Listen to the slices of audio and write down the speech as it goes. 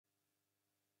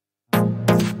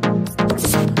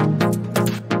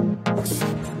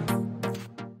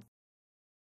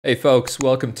Hey folks,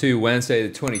 welcome to Wednesday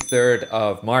the 23rd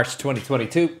of March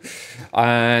 2022,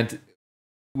 and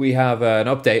we have an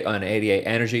update on 88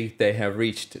 Energy. They have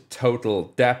reached total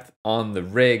depth on the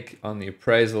rig, on the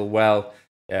appraisal well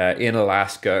in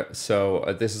Alaska.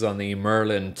 So this is on the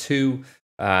Merlin 2,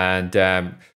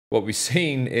 and what we've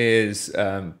seen is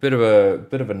a bit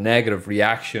of a negative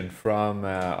reaction from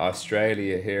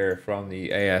Australia here, from the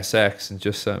ASX, and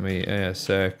just let me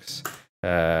ASX.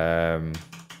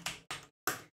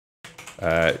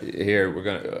 Here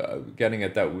we're getting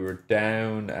at that we were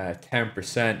down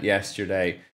 10%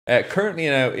 yesterday. Currently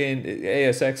now in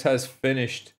ASX has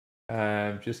finished.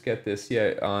 Just get this,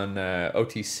 on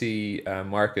OTC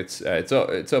markets. It's up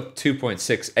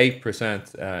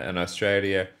 2.68% in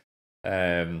Australia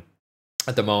at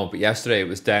the moment, but yesterday it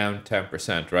was down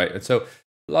 10%, right? And so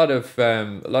a lot of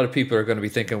people are going to be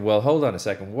thinking, well, hold on a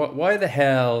second, why the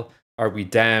hell are we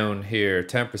down here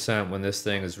 10% when this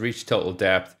thing has reached total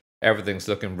depth? Everything's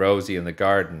looking rosy in the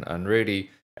garden. And really,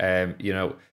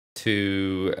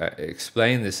 to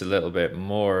explain this a little bit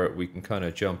more, we can kind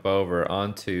of jump over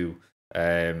onto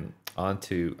our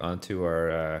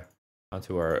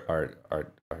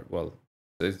well,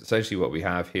 essentially what we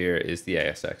have here is the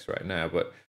ASX right now.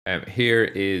 But here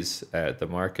is the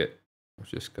market. I'm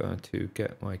just going to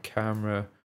get my camera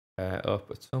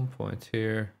up at some point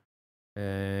here,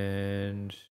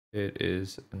 and it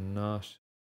is not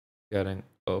getting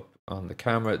up on the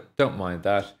camera. Don't mind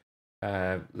that.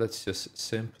 Let's just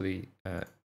simply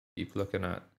keep looking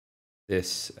at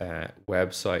this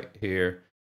website here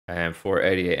for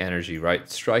 88 Energy, right?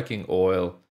 Striking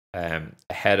oil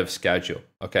ahead of schedule.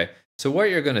 Okay, so what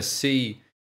you're going to see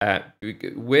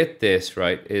with this,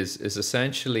 right, is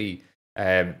essentially,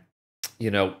 it's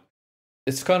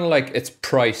kind of like it's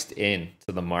priced in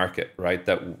to the market, right?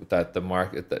 That the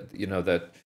market,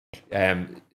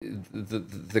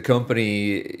 the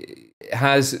company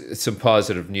has some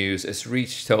positive news. It's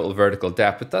reached total vertical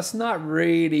depth, but that's not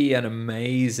really an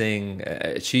amazing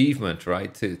achievement,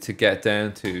 right? To get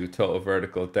down to total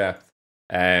vertical depth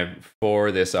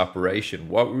for this operation.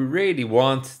 What we really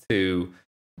want to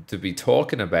be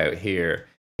talking about here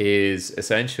is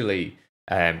essentially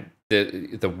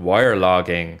the wire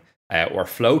logging or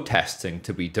flow testing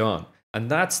to be done, and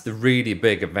that's the really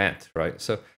big event, right?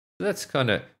 So let's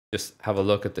kind of just have a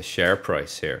look at the share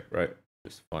price here, right?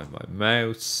 Just find my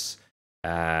mouse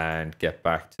and get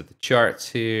back to the charts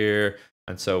here.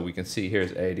 And so we can see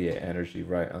here's 88 Energy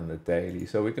right on the daily.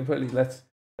 So we can put, let's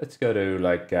go to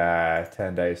like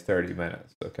 10 days, 30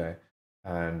 minutes, okay?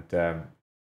 And you're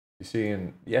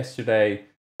seeing yesterday,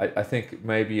 I think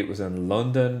maybe it was in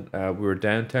London, we were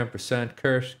down 10%.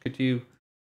 Kurt, could you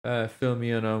fill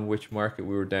me in on which market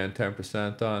we were down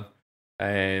 10% on?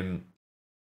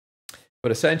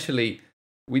 But essentially,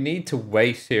 we need to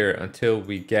wait here until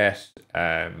we get,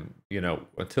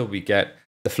 until we get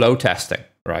the flow testing,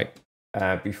 right?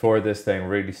 Before this thing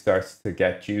really starts to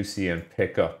get juicy and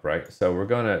pick up, right? So we're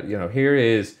gonna, here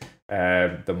is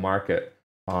the market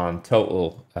on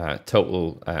total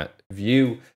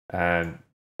view, and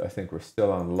I think we're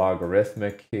still on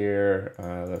logarithmic here.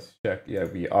 Let's check. Yeah,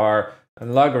 we are.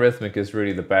 And logarithmic is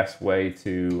really the best way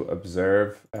to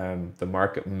observe the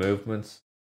market movements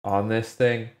on this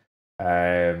thing.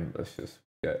 Let's just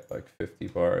get like 50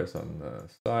 bars on the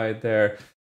side there.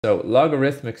 So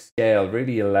logarithmic scale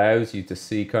really allows you to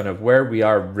see kind of where we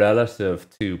are relative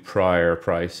to prior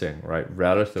pricing, right?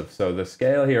 Relative. So the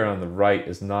scale here on the right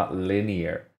is not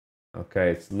linear.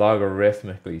 Okay, it's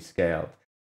logarithmically scaled.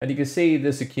 And you can see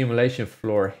this accumulation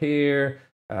floor here.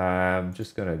 I'm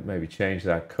just going to maybe change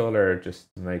that color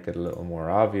just to make it a little more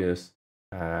obvious.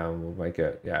 We'll make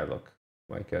it,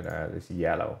 make it this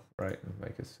yellow, right?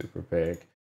 Make it super big.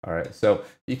 All right, so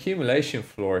the accumulation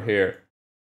floor here,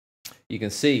 you can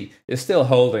see is still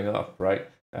holding up, right?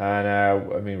 And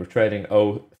I mean, we're trading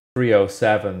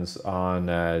 307s on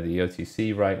the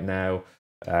OTC right now,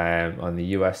 on the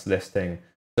US listing.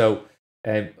 So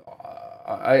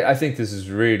I think this is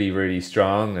really, really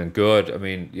strong and good. I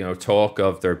mean, talk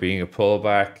of there being a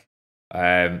pullback.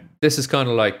 This is kind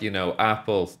of like,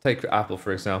 Apple, take Apple,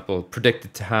 for example,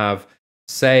 predicted to have,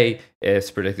 say it's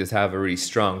predicted to have a really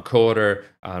strong quarter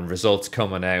and results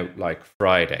coming out like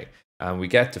Friday. And we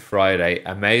get to Friday,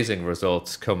 amazing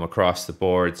results come across the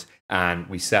boards and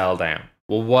we sell down.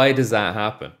 Well, why does that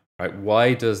happen? Right?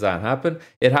 Why does that happen?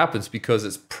 It happens because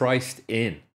it's priced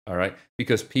in, all right?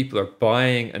 Because people are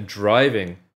buying and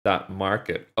driving that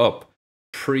market up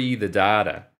pre the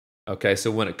data. Okay, so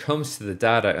when it comes to the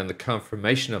data and the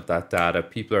confirmation of that data,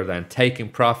 people are then taking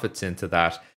profits into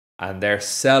that, and they're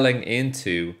selling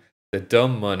into the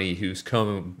dumb money who's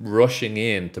come rushing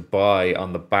in to buy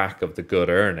on the back of the good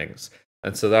earnings.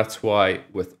 And so that's why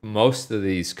with most of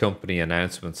these company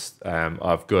announcements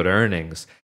of good earnings,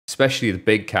 especially the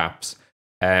big caps,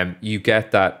 you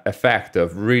get that effect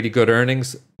of really good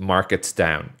earnings, markets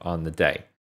down on the day.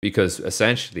 Because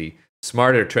essentially,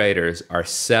 smarter traders are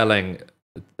selling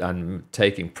and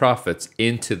taking profits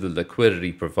into the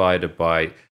liquidity provided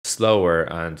by slower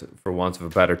and, for want of a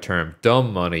better term,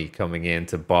 dumb money coming in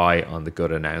to buy on the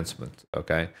good announcement.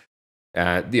 Okay,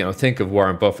 think of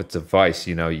Warren Buffett's advice.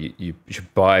 You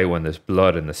should buy when there's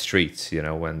blood in the streets.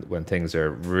 When things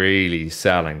are really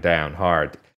selling down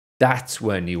hard, that's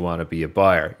when you want to be a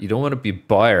buyer. You don't want to be a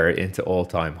buyer into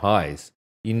all-time highs.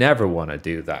 You never want to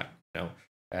do that.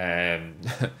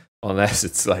 Unless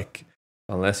it's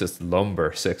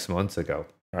lumber 6 months ago,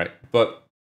 right? But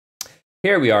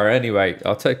here we are anyway.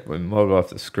 I'll take my mobile off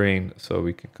the screen so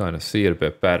we can kind of see it a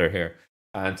bit better here.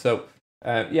 And so,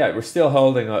 we're still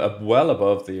holding well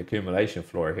above the accumulation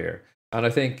floor here. And I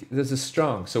think this is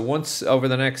strong. So once over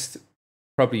the next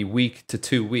probably week to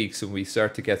 2 weeks, when we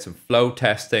start to get some flow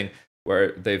testing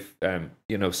where they've,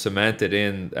 cemented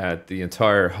in the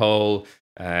entire hole,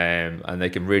 and they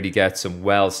can really get some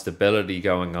well stability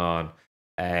going on,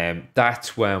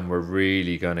 that's when we're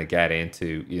really going to get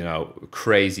into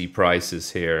crazy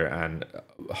prices here and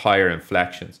higher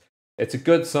inflections. It's a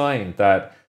good sign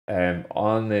that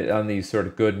on these sort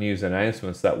of good news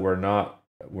announcements that we're not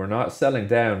selling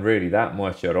down really that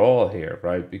much at all here,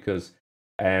 right? Because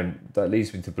that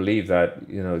leads me to believe that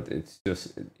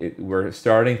we're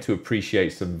starting to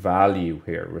appreciate some value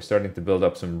here. We're starting to build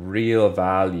up some real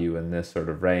value in this sort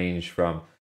of range from,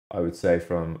 I would say,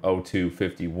 from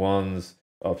 0251s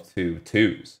up to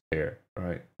 2s here,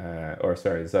 right? Or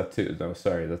sorry, is that 2? No,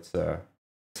 sorry, that's a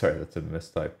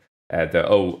mistype. The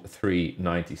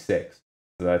 0396.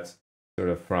 So that's sort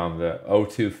of from the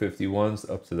 0251s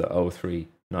up to the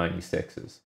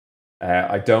 0396s.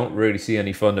 I don't really see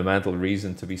any fundamental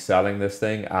reason to be selling this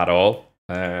thing at all.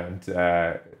 And,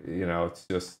 it's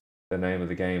just the name of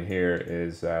the game here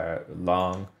is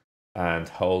long and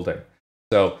holding.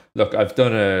 So look, I've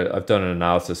done an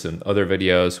analysis in other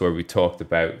videos where we talked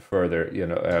about further,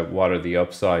 what are the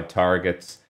upside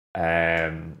targets.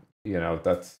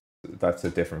 That's a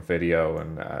different video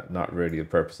and not really the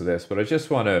purpose of this. But I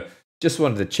just wanted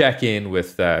to check in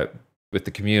with the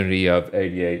community of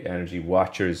 88 Energy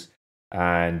watchers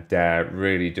and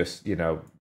really just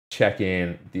check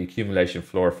in. The accumulation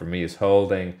floor for me is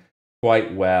holding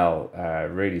quite well,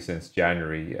 really since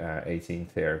January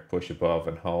 18th here, push above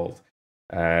and hold.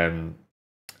 And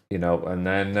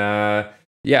then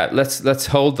let's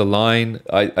hold the line.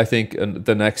 I think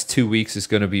the next 2 weeks is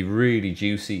going to be really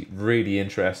juicy, really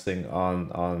interesting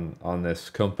on this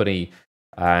company.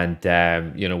 And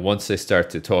once they start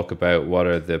to talk about what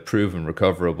are the proven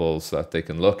recoverables that they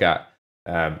can look at,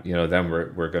 then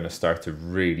we're going to start to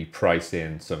really price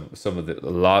in a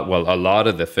lot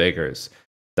of the figures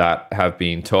that have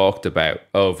been talked about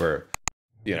over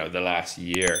the last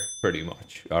year, pretty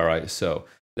much. All right, so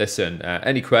listen,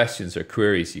 any questions or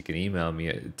queries, you can email me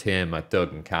at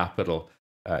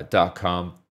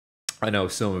tim@duggancapital.com. I know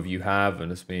some of you have,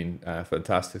 and it's been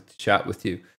fantastic to chat with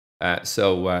you.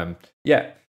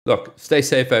 Look, stay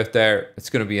safe out there. It's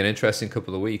going to be an interesting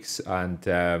couple of weeks, and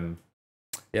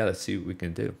let's see what we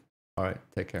can do. All right,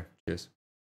 take care. Cheers.